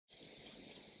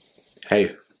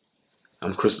Hey,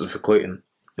 I'm Christopher Clayton,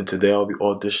 and today I'll be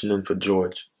auditioning for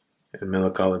George in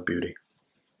Melancholic Beauty.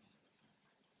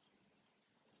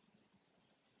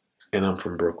 And I'm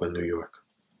from Brooklyn, New York.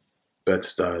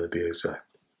 Bed-Stuy to be exact.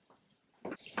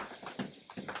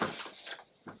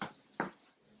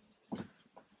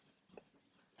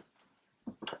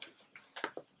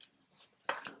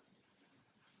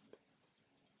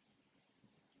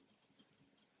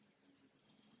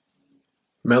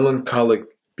 Melancholic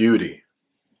Beauty.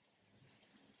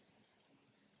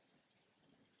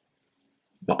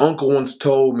 My uncle once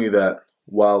told me that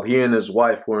while he and his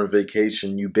wife were on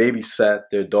vacation, you babysat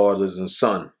their daughters and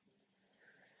son.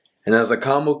 And as a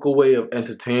comical way of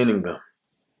entertaining them,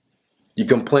 you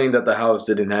complained that the house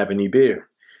didn't have any beer,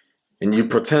 and you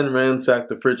pretend ransacked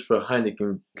the fridge for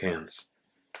Heineken cans.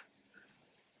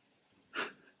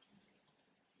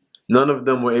 None of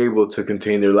them were able to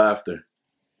contain their laughter.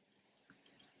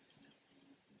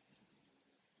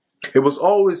 It was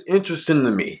always interesting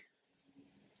to me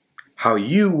how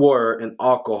you were an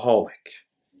alcoholic,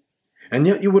 and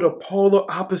yet you were the polar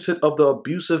opposite of the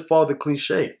abusive father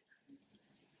cliche.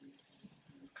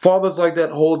 Fathers like that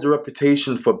hold the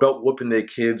reputation for belt whooping their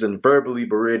kids and verbally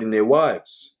berating their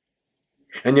wives.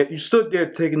 And yet you stood there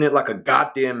taking it like a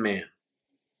goddamn man,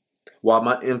 while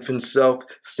my infant self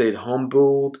stayed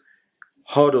humbled,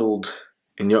 huddled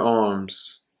in your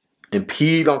arms, and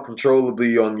peed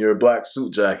uncontrollably on your black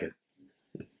suit jacket.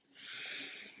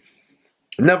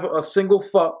 Never a single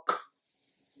fuck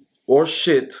or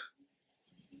shit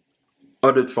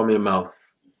uttered from your mouth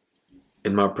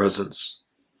in my presence.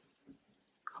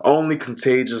 Only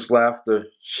contagious laughter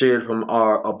shared from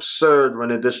our absurd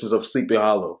renditions of Sleepy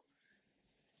Hollow.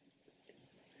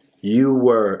 You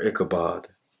were Ichabod,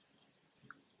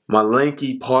 my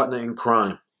lanky partner in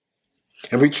crime,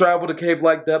 and we traveled the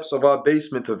cave-like depths of our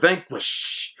basement to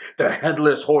vanquish the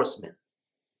headless horseman.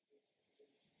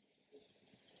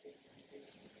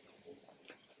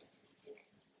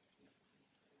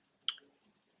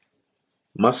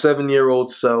 My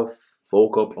 7-year-old self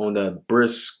woke up on that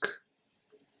brisk,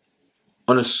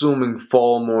 unassuming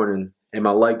fall morning in my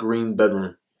light green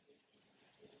bedroom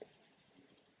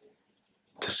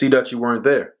to see that you weren't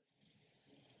there.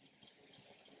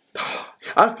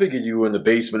 I figured you were in the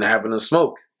basement having a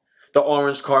smoke. The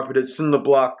orange carpeted, cinder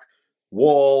block,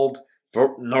 walled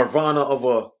nirvana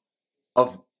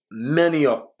of many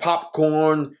a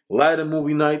popcorn, ladder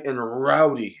movie night, and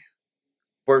rowdy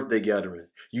birthday gathering.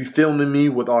 You filming me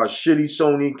with our shitty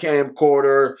Sony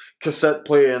camcorder, cassette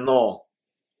player, and all,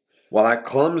 while I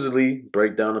clumsily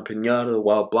break down a piñata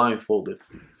while blindfolded.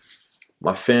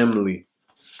 My family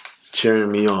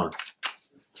cheering me on.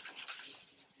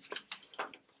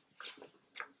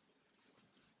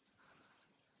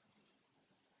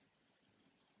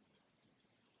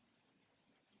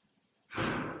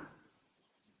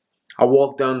 I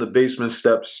walked down the basement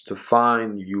steps to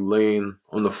find you laying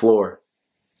on the floor,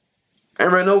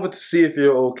 and ran over to see if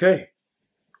you're okay.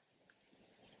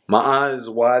 My eyes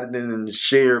widening in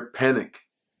sheer panic.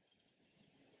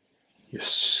 Your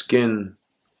skin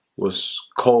was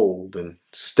cold and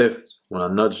stiff when I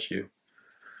nudged you.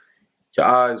 Your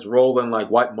eyes rolling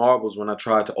like white marbles when I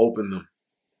tried to open them.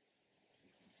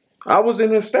 I was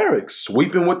in hysterics,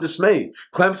 weeping with dismay,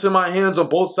 clamps in my hands on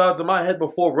both sides of my head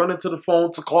before running to the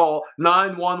phone to call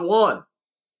 911.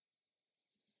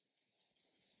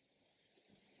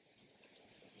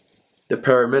 The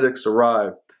paramedics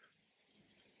arrived,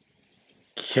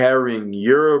 carrying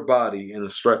your body in a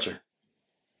stretcher,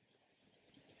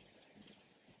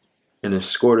 and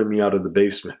escorted me out of the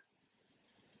basement.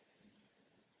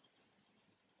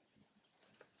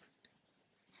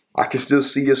 I can still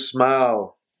see your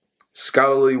smile,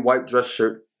 scholarly white dress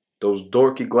shirt, those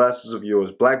dorky glasses of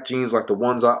yours, black jeans like the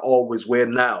ones I always wear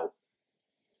now.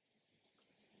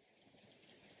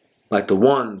 Like the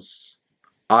ones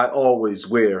I always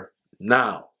wear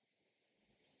now.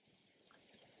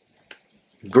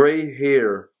 Gray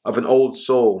hair of an old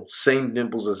soul, same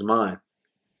dimples as mine.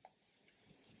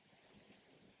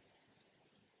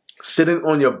 Sitting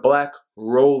on your black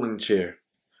rolling chair,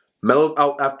 mellowed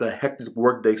out after a hectic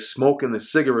workday, smoking a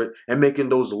cigarette and making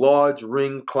those large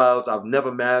ring clouds I've never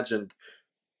imagined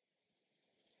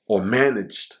or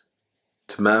managed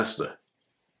to master.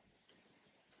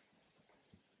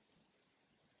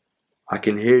 I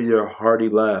can hear your hearty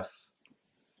laugh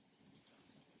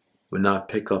when I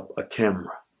pick up a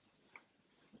camera.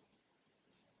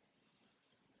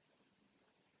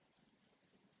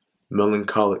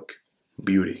 Melancholic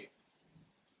Beauty.